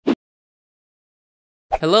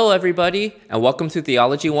Hello everybody, and welcome to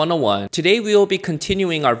Theology 101. Today we will be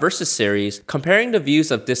continuing our verses series, comparing the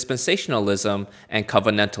views of dispensationalism and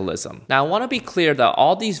covenantalism. Now I want to be clear that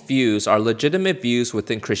all these views are legitimate views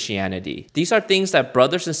within Christianity. These are things that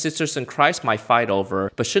brothers and sisters in Christ might fight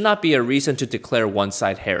over, but should not be a reason to declare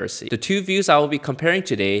one-side heresy. The two views I will be comparing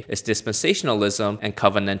today is dispensationalism and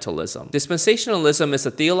covenantalism. Dispensationalism is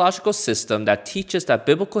a theological system that teaches that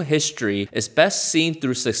biblical history is best seen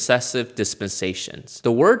through successive dispensations.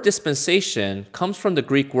 The word dispensation comes from the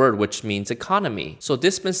Greek word which means economy. So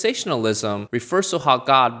dispensationalism refers to how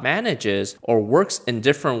God manages or works in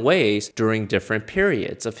different ways during different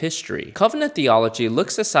periods of history. Covenant theology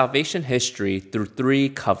looks at salvation history through three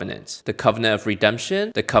covenants: the covenant of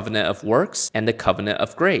redemption, the covenant of works, and the covenant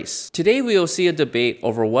of grace. Today we will see a debate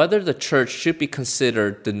over whether the church should be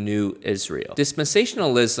considered the new Israel.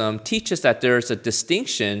 Dispensationalism teaches that there is a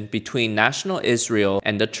distinction between national Israel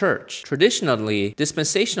and the church. Traditionally,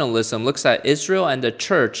 dispensationalism looks at Israel and the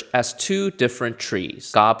church as two different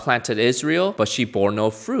trees. God planted Israel, but she bore no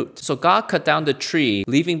fruit. So God cut down the tree,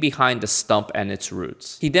 leaving behind the stump and its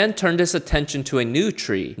roots. He then turned his attention to a new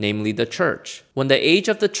tree, namely the church. When the age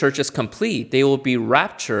of the church is complete, they will be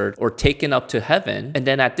raptured or taken up to heaven, and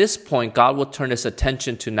then at this point, God will turn his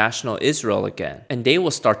attention to national Israel again, and they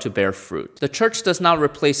will start to bear fruit. The church does not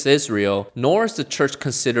replace Israel, nor is the church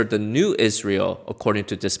considered the new Israel according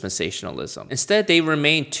to dispensationalism. Instead, they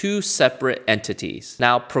remain two separate entities.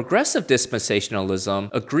 Now, progressive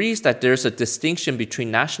dispensationalism agrees that there's a distinction between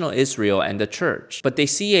national Israel and the church, but they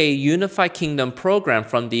see a unified kingdom program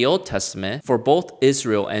from the Old Testament for both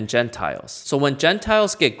Israel and Gentiles. So when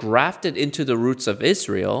Gentiles get grafted into the roots of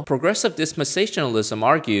Israel, progressive dispensationalism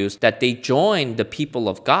argues that they join the people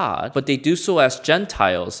of God, but they do so as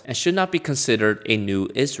Gentiles and should not be considered a new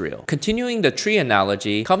Israel. Continuing the tree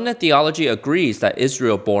analogy, covenant theology agrees that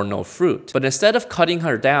Israel bore no fruit, but instead of cutting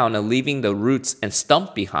her down and leaving the roots and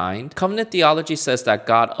stump behind, covenant theology says that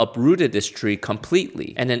God uprooted this tree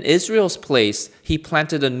completely, and in Israel's place, he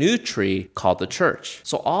planted a new tree called the church.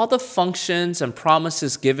 So all the functions and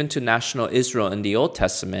promises given to national Israel in the Old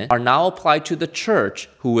Testament are now applied to the church,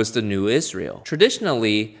 who is the new Israel.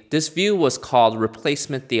 Traditionally, this view was called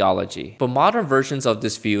replacement theology, but modern versions of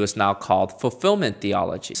this view is now called fulfillment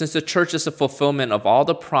theology, since the church is a fulfillment of all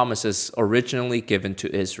the promises originally given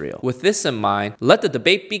to Israel. With this in mind, let the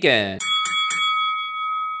debate begin.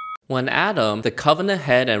 When Adam, the covenant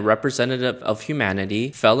head and representative of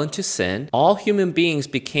humanity, fell into sin, all human beings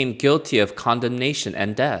became guilty of condemnation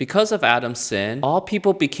and death. Because of Adam's sin, all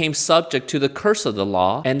people became subject to the curse of the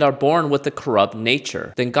law and are born with a corrupt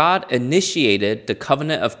nature. Then God initiated the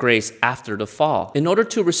covenant of grace after the fall, in order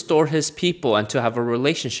to restore his people and to have a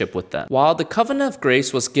relationship with them. While the covenant of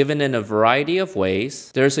grace was given in a variety of ways,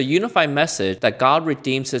 there is a unified message that God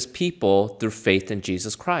redeems his people through faith in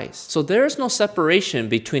Jesus Christ. So there is no separation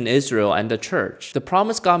between Israel and the church. The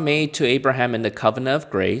promise God made to Abraham in the covenant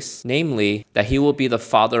of grace, namely that he will be the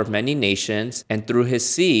father of many nations and through his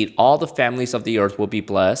seed all the families of the earth will be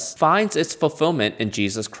blessed, finds its fulfillment in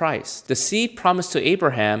Jesus Christ. The seed promised to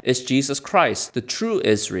Abraham is Jesus Christ, the true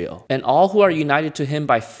Israel, and all who are united to him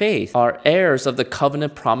by faith are heirs of the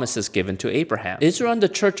covenant promises given to Abraham. Israel and the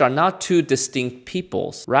church are not two distinct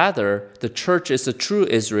peoples. Rather, the church is the true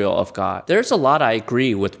Israel of God. There's a lot I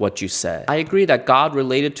agree with what you said. I agree that God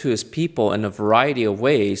related to his people in a variety of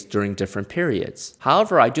ways during different periods.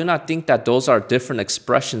 However, I do not think that those are different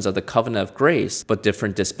expressions of the covenant of grace, but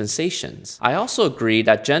different dispensations. I also agree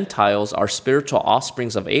that Gentiles are spiritual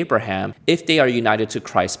offsprings of Abraham if they are united to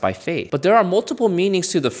Christ by faith. But there are multiple meanings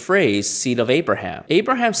to the phrase seed of Abraham.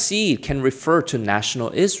 Abraham's seed can refer to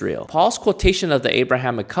national Israel. Paul's quotation of the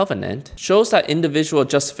Abrahamic covenant shows that individual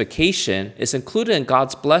justification is included in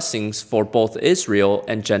God's blessings for both Israel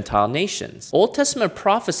and Gentile nations. Old Testament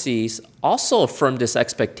prophecies also affirmed this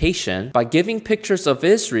expectation by giving pictures of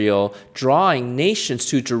Israel drawing nations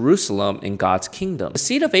to Jerusalem in God's kingdom. The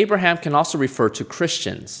seed of Abraham can also refer to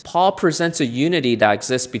Christians. Paul presents a unity that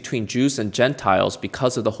exists between Jews and Gentiles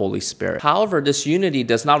because of the Holy Spirit. However, this unity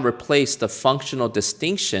does not replace the functional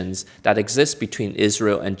distinctions that exist between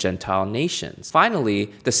Israel and Gentile nations.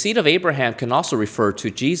 Finally, the seed of Abraham can also refer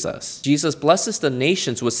to Jesus. Jesus blesses the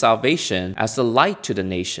nations with salvation as the light to the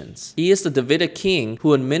nations. He is the Davidic king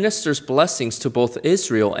who administers blessings to both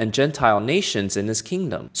Israel and Gentile nations in his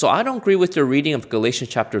kingdom. So I don't agree with your reading of Galatians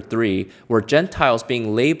chapter 3, where Gentiles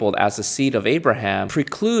being labeled as the seed of Abraham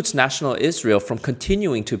precludes national Israel from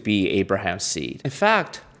continuing to be Abraham's seed. In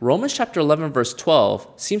fact, Romans chapter 11 verse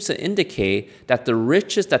 12 seems to indicate that the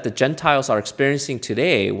riches that the Gentiles are experiencing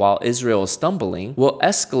today while Israel is stumbling will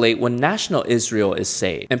escalate when national Israel is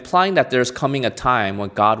saved, implying that there is coming a time when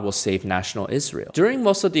God will save national Israel. During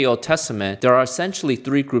most of the Old Testament, there are essentially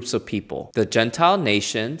three groups of people: the Gentile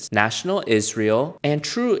nations, national Israel, and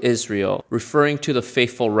true Israel, referring to the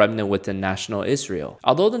faithful remnant within national Israel.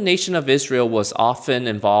 Although the nation of Israel was often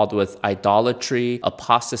involved with idolatry,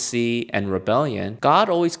 apostasy, and rebellion, God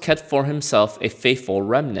always kept for himself a faithful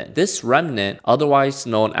remnant. This remnant, otherwise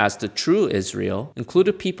known as the true Israel,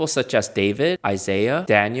 included people such as David, Isaiah,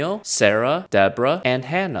 Daniel, Sarah, Deborah, and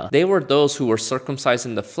Hannah. They were those who were circumcised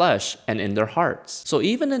in the flesh and in their hearts. So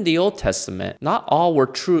even in the Old Testament, not all were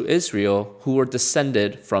true Israel who were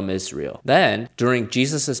descended from Israel. Then, during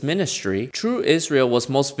Jesus' ministry, true Israel was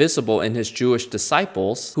most visible in his Jewish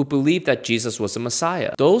disciples who believed that Jesus was the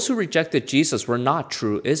Messiah. Those who rejected Jesus were not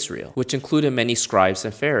true Israel, which included many scribes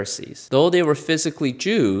and Pharisees. Though they were physically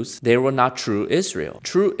Jews, they were not true Israel.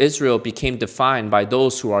 True Israel became defined by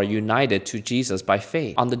those who are united to Jesus by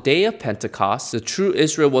faith. On the day of Pentecost, the true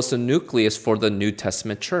Israel was the nucleus for the New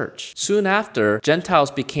Testament church. Soon after,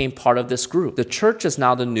 Gentiles became part of this group. The church is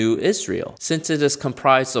now the new Israel, since it is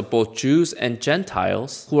comprised of both Jews and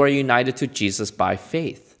Gentiles who are united to Jesus by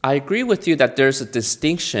faith. I agree with you that there's a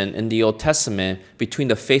distinction in the Old Testament between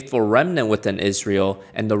the faithful remnant within Israel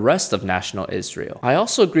and the rest of national Israel. I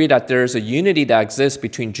also agree that there is a unity that exists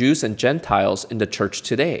between Jews and Gentiles in the church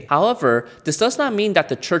today. However, this does not mean that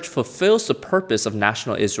the church fulfills the purpose of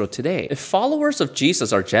national Israel today. If followers of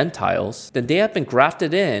Jesus are Gentiles, then they have been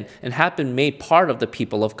grafted in and have been made part of the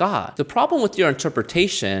people of God. The problem with your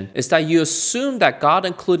interpretation is that you assume that God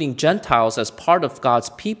including Gentiles as part of God's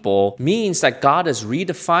people means that God is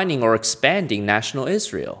redefining or expanding national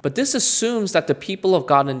Israel. But this assumes that the people of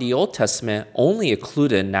God in the Old Testament only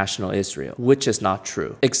included national Israel, which is not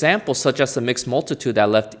true. Examples such as the mixed multitude that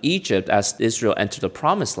left Egypt as Israel entered the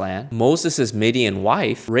promised land, Moses' Midian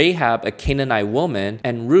wife, Rahab, a Canaanite woman,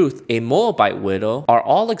 and Ruth, a Moabite widow, are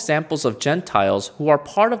all examples of Gentiles who are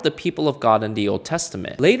part of the people of God in the Old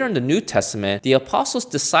Testament. Later in the New Testament, the apostles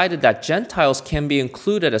decided that Gentiles can be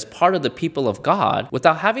included as part of the people of God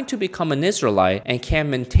without having to become an Israelite and can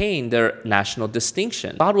maintain their national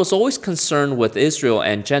distinction. God was always concerned with Israel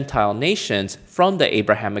and Gentile nations from the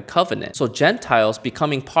Abrahamic covenant. So Gentiles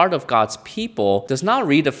becoming part of God's people does not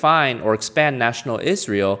redefine or expand national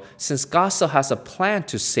Israel, since God still has a plan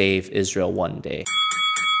to save Israel one day.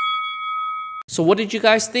 So what did you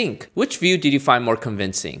guys think? Which view did you find more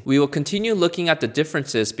convincing? We will continue looking at the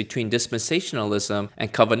differences between dispensationalism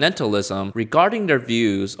and covenantalism regarding their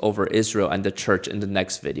views over Israel and the church in the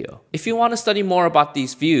next video. If you want to study more about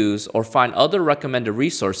these views or find other recommended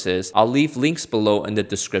resources, I'll leave links below in the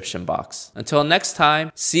description box. Until next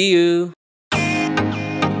time, see you!